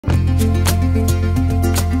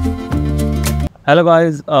Hello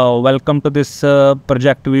guys, welcome to this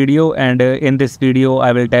project video, and in this video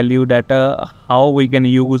I will tell you that how we can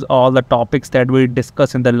use all the topics that we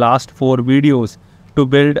discussed in the last 4 videos to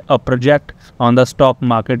build a project on the stock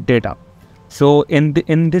market data. So in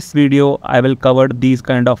this video I will cover these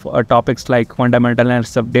kind of topics like fundamental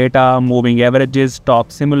analysis of data, moving averages, stock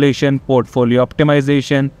simulation, portfolio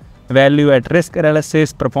optimization, value at risk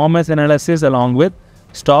analysis, performance analysis, along with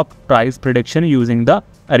stock price prediction using the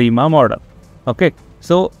ARIMA model. Okay,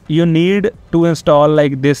 so you need to install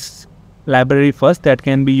like this library first that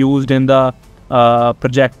can be used in the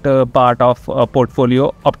project part of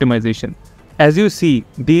portfolio optimization. As you see,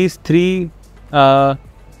 these three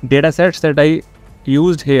data sets that I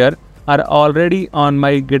used here are already on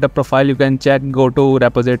my GitHub profile. You can check, go to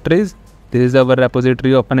repositories. This is our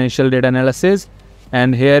repository of financial data analysis,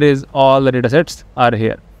 and here is all the data sets are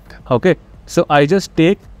here. Okay, so I just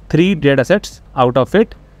take 3 data sets out of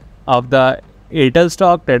it, of the Airtel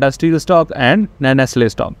stock, Tata Steel stock, and Nestle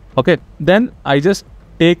stock. Okay, then I just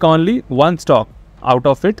take only one stock out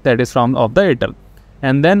of it, that is from of the Airtel,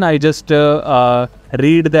 and then I just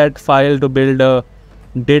read that file to build a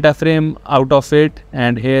data frame out of it.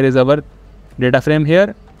 And here is our data frame.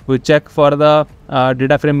 Here we check for the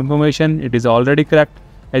data frame information. It is already correct.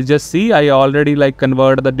 As just see, I already like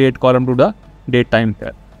convert the date column to the date time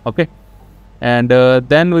here. Okay, and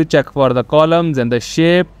then we check for the columns and the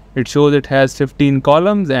shape. It shows it has 15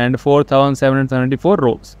 columns and 4,774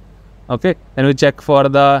 rows. Okay, and we check for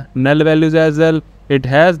the null values as well. It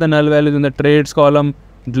has the null values in the trades column,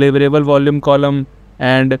 deliverable volume column,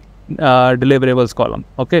 and deliverables column.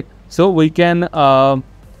 Okay, so we can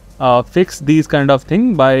fix these kind of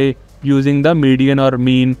thing by using the median or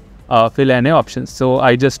mean fill NA options. So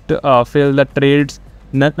I just fill the trades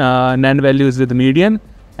NaN values with median,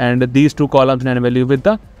 and these 2 columns NaN value with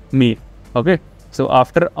the mean. Okay, so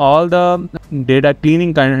after all the data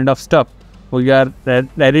cleaning kind of stuff, we are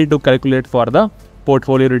ready to calculate for the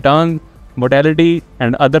portfolio return, mortality,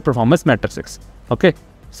 and other performance matrices. Okay,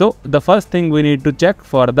 so the first thing we need to check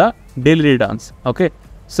for the daily returns. Okay,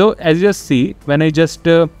 so as you just see, when I just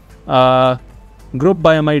group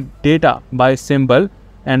by my data by symbol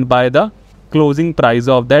and by the closing price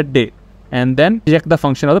of that day, and then check the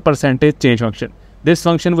function of the percentage change function. This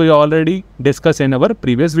function we already discussed in our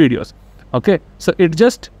previous videos. Okay, so it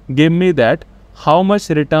just give me that how much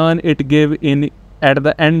return it give in at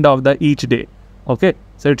the end of the each day. Okay,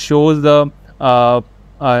 so it shows the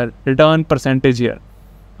return percentage here.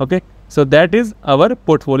 Okay, so that is our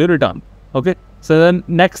portfolio return. Okay, so the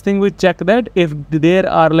next thing we check that if there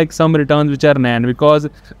are like some returns which are NaN, because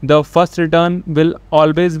the first return will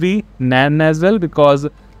always be NaN as well, because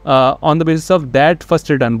on the basis of that first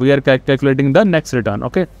return we are calculating the next return.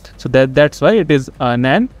 Okay, so that's why it is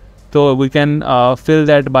NaN. So we can fill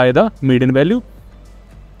that by the median value,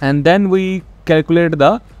 and then we calculate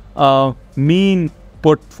the mean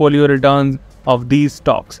portfolio returns of these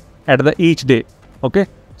stocks at the each day. Okay,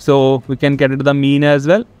 so we can get the mean as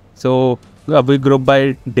well. So we group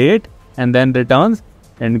by date and then returns,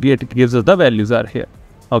 and it gives us the values are here.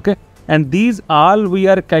 Okay, and these all we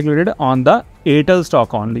are calculated on the Airtel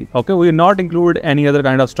stock only. Okay, we will not include any other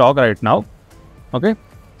kind of stock right now. Okay,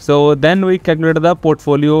 so then we calculate the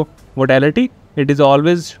portfolio mortality. It is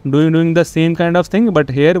always doing the same kind of thing, but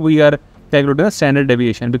here we are calculating the standard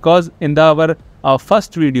deviation, because in our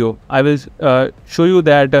first video I will show you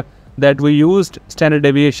that we used standard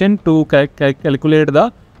deviation to calculate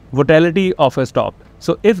the volatility of a stock.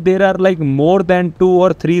 So if there are like more than 2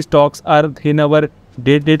 or 3 stocks are in our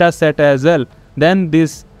data set as well, then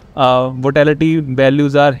this volatility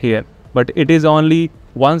values are here, but it is only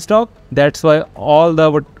one stock. That's why all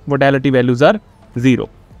the volatility values are 0.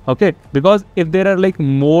 Okay, because if there are like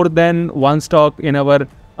more than one stock in our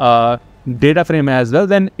data frame as well,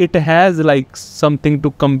 then it has like something to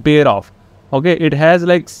compare of. Okay, it has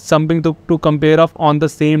like something to compare of on the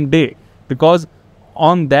same day, because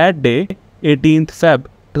on that day 18th Feb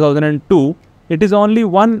 2002 it is only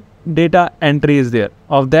one data entry is there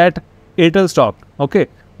of that Airtel stock. Okay,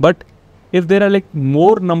 but if there are like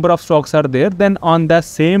more number of stocks are there, then on that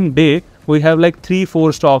same day we have like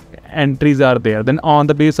 3-4 stock entries are there. Then on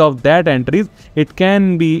the basis of that entries, it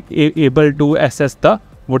can be able to assess the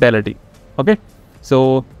volatility. Okay,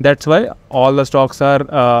 so that's why all the stocks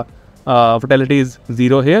are volatility is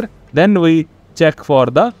 0 here. Then we check for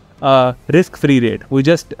the risk-free rate. We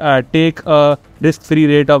just take a risk-free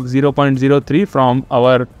rate of 0.03 from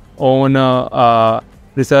our own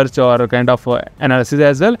research or kind of analysis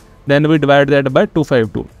as well. Then we divide that by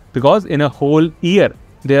 252, because in a whole year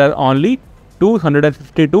there are only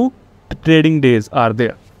 252 trading days are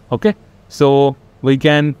there. Okay, so we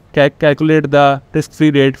can calculate the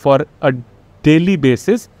risk-free rate for a daily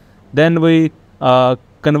basis. Then we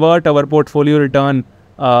convert our portfolio return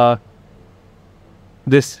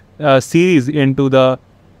this series into the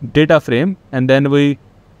data frame, and then we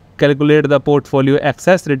calculate the portfolio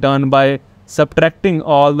excess return by subtracting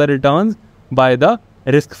all the returns by the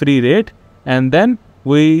risk-free rate, and then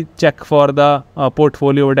we check for the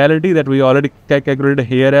portfolio volatility that we already calculated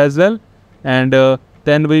here as well, and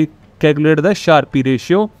then we calculate the Sharpe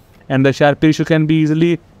ratio, and the Sharpe ratio can be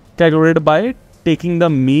easily calculated by taking the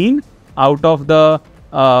mean out of the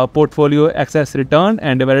portfolio excess return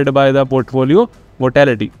and divided by the portfolio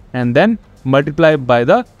volatility, and then multiply by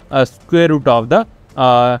the square root of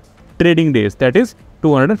the trading days, that is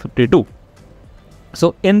 252.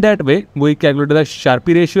 So in that way we calculate the Sharpe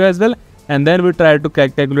ratio as well, and then we try to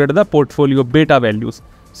calculate the portfolio beta values.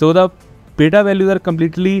 So the beta values are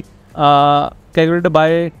completely calculated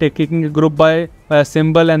by taking a group by a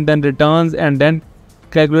symbol and then returns, and then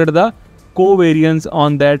calculate the covariance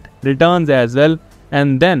on that returns as well,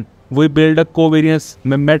 and then we build a covariance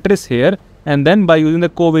matrix here, and then by using the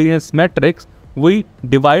covariance matrix we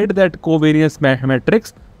divide that covariance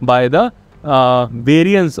matrix by the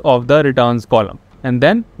variance of the returns column, and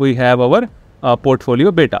then we have our portfolio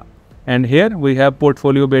beta. And here we have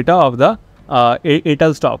portfolio beta of the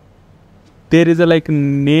ATL stock. There is a like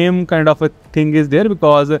name kind of a thing is there,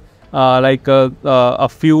 because a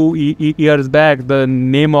few years back the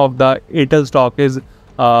name of the ATL stock is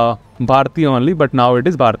Bharti only, but now it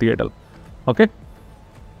is Bharti ATL. Okay.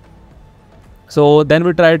 So then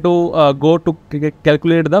we try to go to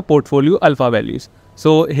calculate the portfolio alpha values.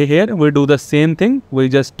 So here we do the same thing. We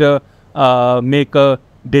just make a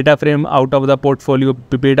data frame out of the portfolio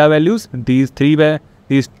beta values. These two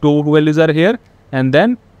values are here, and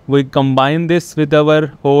then we combine this with our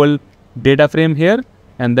whole data frame here,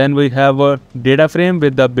 and then we have a data frame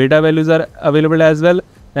with the beta values are available as well.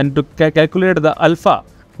 And to calculate the alpha,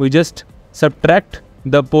 we just subtract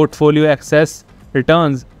the portfolio excess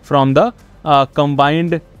returns from the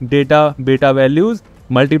combined data beta values,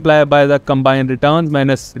 multiply by the combined returns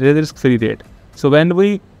minus risk-free rate. So when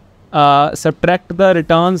we subtract the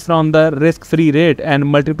returns from the risk-free rate and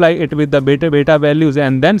multiply it with the beta values,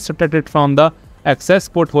 and then subtract it from the excess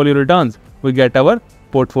portfolio returns, we get our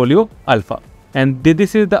portfolio alpha. And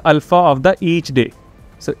this is the alpha of the each day.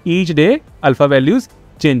 So each day alpha values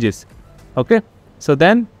changes. Okay. So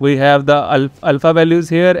then we have the alpha values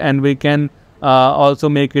here, and we can also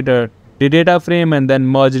make it a data frame and then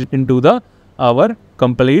merge it into the our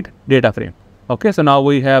complete data frame. Okay. So now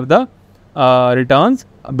we have the returns,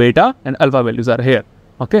 beta and alpha values are here.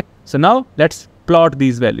 Okay. So now let's plot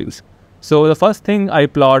these values. So the first thing, I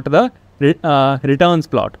plot the returns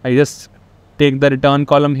plot. I just take the return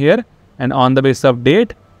column here, and on the basis of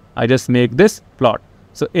date I just make this plot.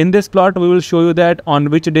 So in this plot we will show you that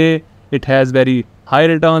on which day it has very high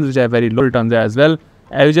returns, which have very low returns as well.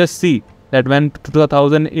 I will just see that when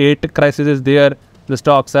 2008 crisis is there, the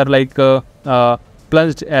stocks are like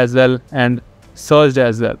plunged as well and surged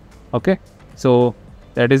as well. Okay. So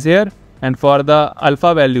that is here. And for the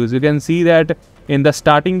alpha values, you can see that in the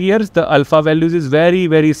starting years the alpha values is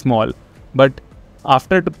very small, but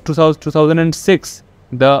after 2006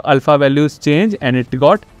 the alpha values change and it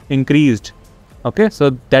got increased. Okay.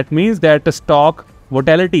 So that means that the stock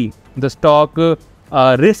volatility, the stock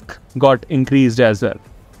risk got increased as well.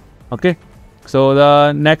 Okay. So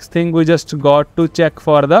the next thing, we just got to check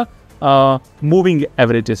for the moving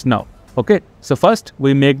averages now. Okay. So first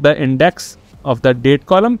we make the index of the date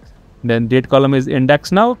column, then date column is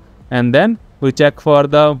index now, and then we check for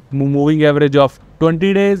the moving average of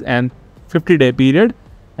 20 days and 50-day period,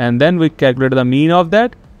 and then we calculate the mean of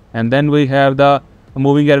that, and then we have the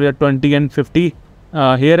moving average of 20 and 50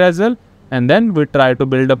 here as well, and then we try to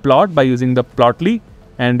build a plot by using the plotly,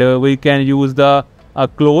 and we can use the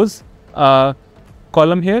close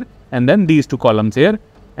column here, and then these two columns here,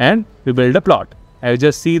 and we build a plot. I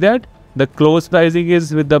just see that the close pricing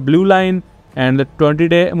is with the blue line, and the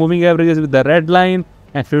 20-day moving average is with the red line,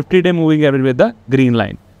 and 50-day moving average with the green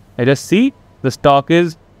line. I just see the stock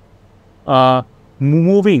is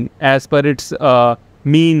moving as per its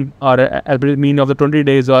mean, or as per mean of the 20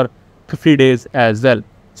 days or 50 days as well.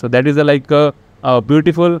 So that is a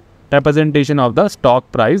beautiful representation of the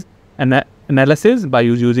stock price analysis by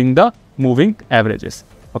using the moving averages.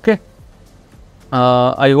 Okay.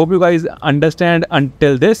 I hope you guys understand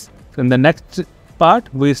until this. So in the next part,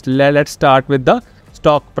 let's start with the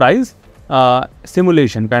stock price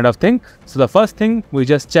simulation kind of thing. So the first thing, we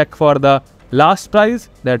just check for the last price,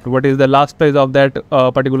 that what is the last price of that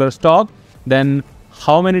particular stock, then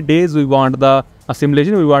how many days we want the a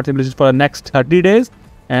simulation. We want simulation for the next 30 days,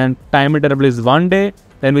 and time interval is 1 day.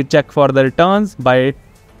 Then we check for the returns by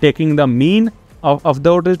taking the mean of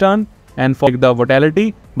the return, and for the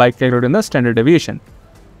volatility by calculating the standard deviation.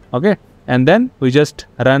 Okay, and then we just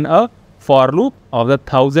run a for loop of the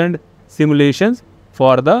 1000 simulations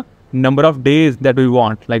for the number of days that we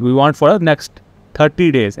want. Like we want for the next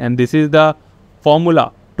 30 days, and this is the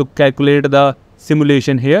formula to calculate the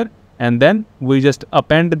simulation here. And then we just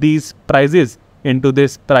append these prices into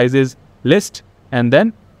this prices list, and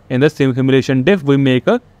then in the simulation diff we make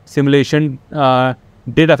a simulation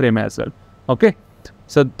data frame as well. Okay,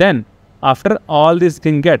 so then after all this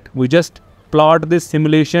can get, we just plot this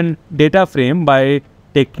simulation data frame by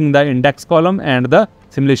taking the index column and the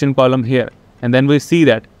simulation column here, and then we see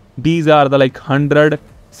that these are the like 100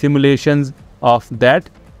 simulations of that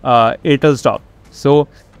ATL stock. So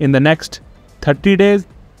in the next 30 days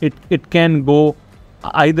it can go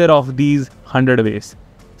either of these 100 ways.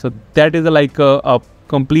 So that is like a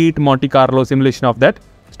complete Monte Carlo simulation of that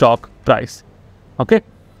stock price. Okay,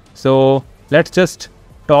 so let's just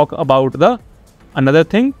talk about the another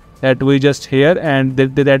thing that we just here, and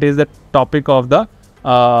that is the topic of the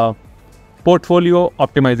portfolio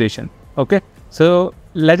optimization. Okay, so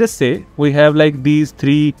let us say we have like these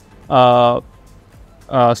 3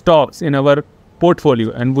 stocks in our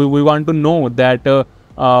portfolio, and we want to know that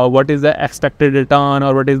what is the expected return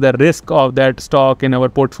or what is the risk of that stock in our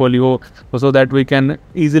portfolio, so that we can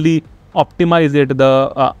easily optimize it,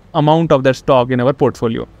 the amount of that stock in our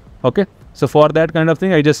portfolio. Okay, so for that kind of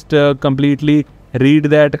thing, I just completely read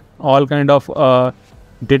that all kind of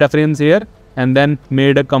data frames here, and then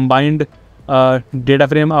made a combined data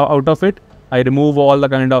frame out of it. I remove all the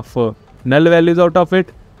kind of null values out of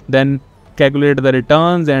it, then calculate the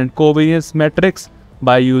returns and covariance metrics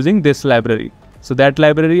by using this library. So that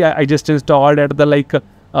library I just installed at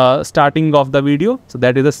the starting of the video. So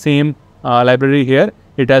that is the same library here.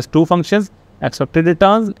 It has 2 functions, expected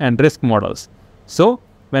returns and risk models. So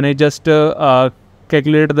when I just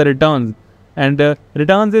calculate the returns, and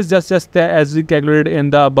returns is just as we calculated in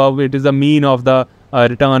the above, it is the mean of the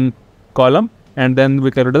return column, and then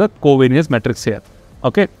we calculate the covariance metrics here.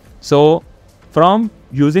 Okay, so from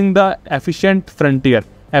using the efficient frontier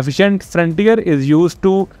is used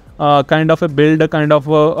to build a kind of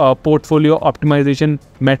a portfolio optimization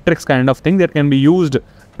metrics kind of thing that can be used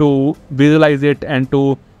to visualize it and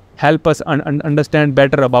to help us understand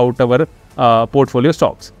better about our portfolio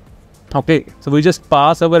stocks. Okay, so we just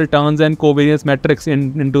pass our returns and covariance metrics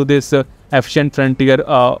into this efficient frontier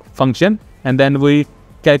function, and then we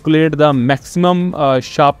calculate the maximum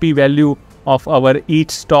Sharpe value of our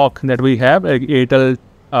each stock that we have, like ATL,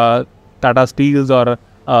 Tata Steels or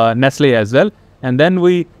Nestle as well, and then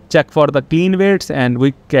we check for the clean weights and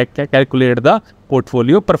we calculate the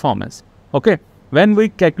portfolio performance. Okay, when we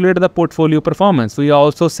calculate the portfolio performance, we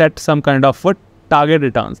also set some kind of target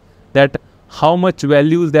returns, that how much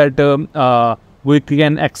values that we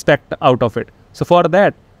can expect out of it. So for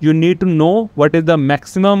that, you need to know what is the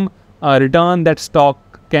maximum return that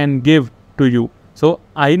stock can give to you. So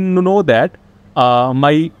I know that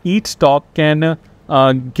my each stock can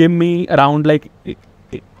give me around like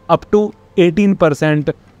up to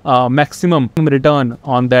 18% maximum return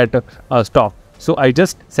on that stock. So I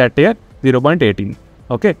just set here 0.18.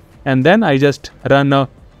 Okay, and then I just run a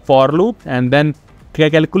for loop and then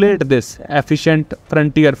calculate this efficient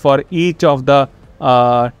frontier for each of the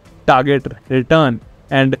target return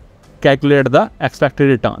and calculate the expected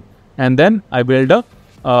return, and then I build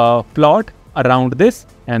a plot around this,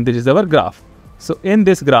 and this is our graph. So in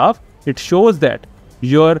this graph, it shows that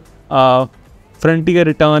your frontier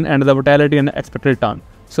return and the volatility and the expected return.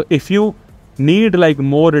 So if you need like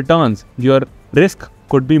more returns, your risk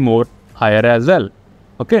could be more higher as well.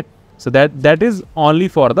 Okay, so that is only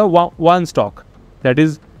for the one stock. That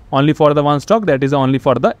is only for the one stock. That is only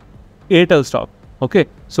for the ATL stock. Okay,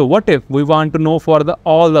 so what if we want to know for the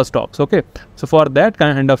all the stocks? Okay, so for that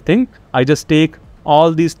kind of thing, I just take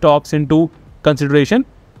all these stocks into consideration: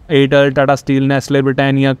 ATL, Tata Steel, Nestle,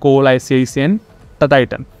 Britannia, Coal, ICICI, and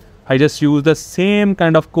Titan. I just use the same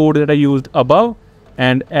kind of code that I used above,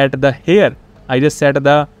 and at the here I just set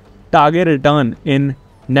the target return in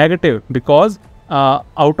negative, because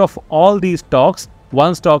out of all these stocks,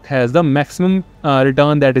 one stock has the maximum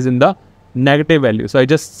return that is in the negative value. So I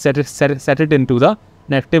just set it into the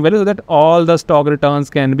negative value so that all the stock returns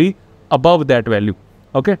can be above that value.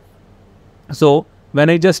 Okay, so when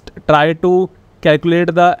I just try to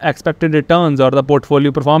calculate the expected returns or the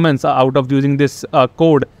portfolio performance out of using this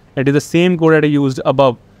code, it is the same code that I used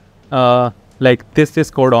above, like this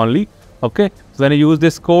code only, Okay, so when I use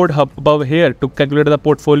this code above here to calculate the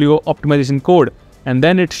portfolio optimization code, and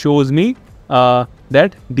then it shows me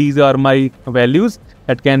that these are my values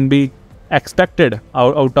that can be expected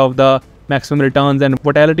out of the maximum returns and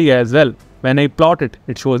volatility as well. When I plot it,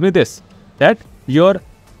 it shows me this, that your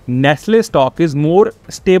Nestle stock is more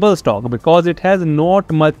stable stock because it has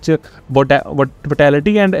not much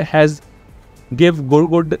volatility and has give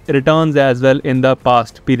good returns as well in the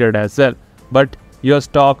past period as well. But your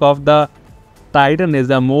stock of the Titan is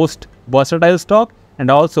the most versatile stock and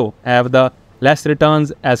also have the less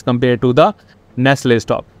returns as compared to the Nestle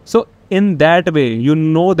stock. So in that way, you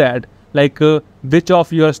know that like which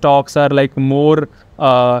of your stocks are like more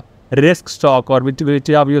risk stock, or which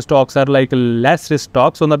of your stocks are like less risk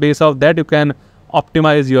stocks. So on the basis of that, you can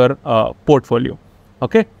optimize your portfolio.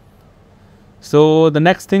 Okay. So the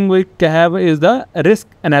next thing we have is the risk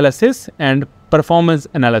analysis and performance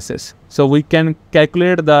analysis. So we can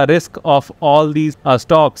calculate the risk of all these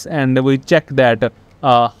stocks, and we check that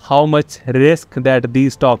how much risk that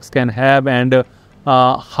these stocks can have, and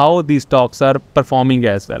how these stocks are performing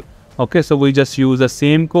as well. Okay, so we just use the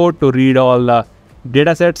same code to read all the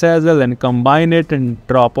data sets as well and combine it and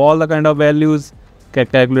drop all the kind of values,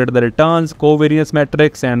 calculate the returns, covariance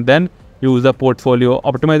metrics, and then use the portfolio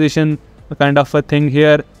optimization kind of a thing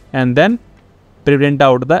here, and then print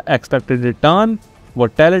out the expected return,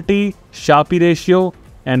 volatility, Sharpe ratio,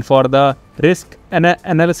 and for the risk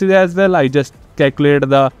analysis as well, I just calculate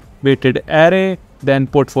the weighted array, then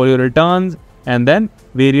portfolio returns, and then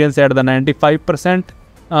variance at the 95%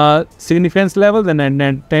 significance level, then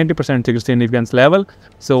 90% significance level.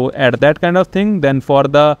 So at that kind of thing, then for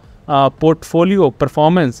the portfolio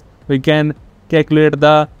performance, we can calculate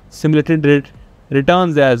the simulated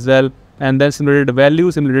returns as well, and then simulated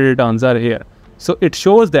value, simulated returns are here. So it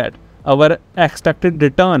shows that our expected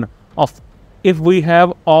return of, if we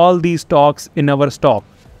have all these stocks in our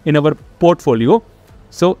portfolio,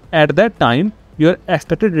 so at that time your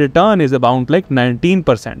expected return is about like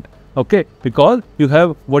 19%. Okay, because you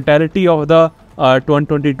have volatility of the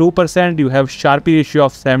 22%, you have Sharpe ratio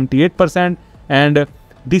of 78%, and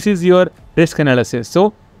this is your risk analysis.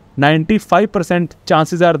 So 95%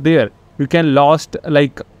 chances are there you can lost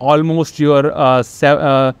like almost your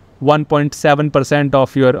 1.7%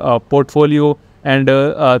 of your portfolio and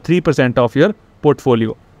 3% of your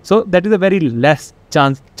portfolio. So that is a very less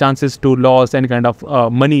chances to lose any kind of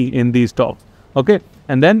money in these stocks. Okay,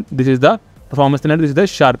 and then this is the performance analysis, this is the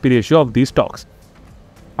Sharpe ratio of these stocks.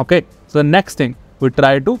 Okay, so the next thing, we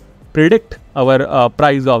try to predict our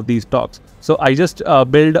price of these stocks. So I just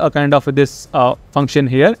build a kind of this function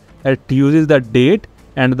here that uses the date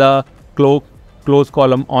and the close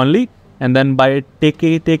column only, and then by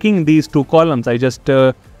taking these two columns, I just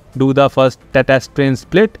do the first test train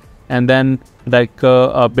split, and then like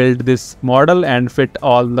build this model and fit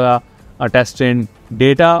all the test train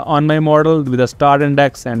data on my model with a start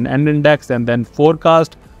index and end index, and then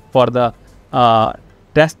forecast for the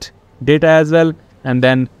test data as well, and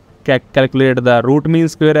then calculate the root mean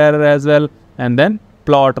square error as well, and then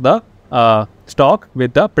plot the stock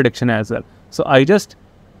with the prediction as well. So I just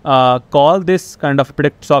call this kind of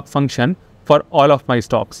predict stock function for all of my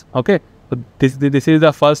stocks. Okay, so this is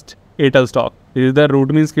the first ATL stock. This is the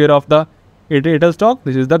root mean square of the ATL stock.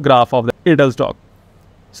 This is the graph of the ATL stock.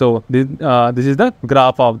 So this is the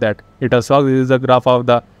graph of that ATL stock. This is the graph of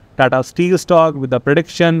the Tata Steel stock with the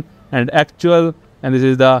prediction and actual, and this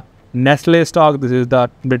is the Nestle stock. This is the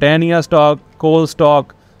Britannia stock, coal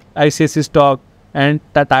stock, ICICI stock, and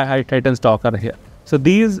Tata Titan stock are here. So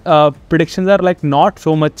these predictions are like not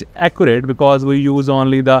so much accurate because we use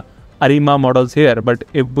only the ARIMA models here. But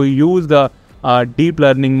if we use the deep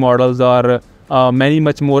learning models or many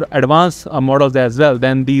much more advanced models as well,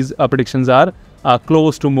 then these predictions are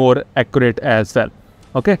close to more accurate as well.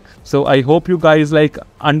 Okay, so I hope you guys like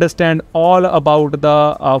understand all about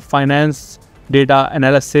the finance data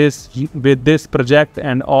analysis with this project,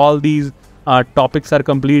 and all these topics are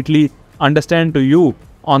completely understand to you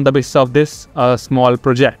on the basis of this small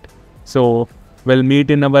project. So we'll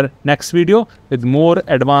meet in our next video with more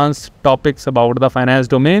advanced topics about the finance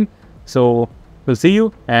domain. So we'll see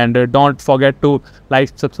you, and don't forget to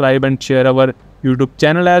like, subscribe, and share our YouTube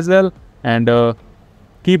channel as well, and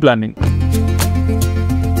keep learning.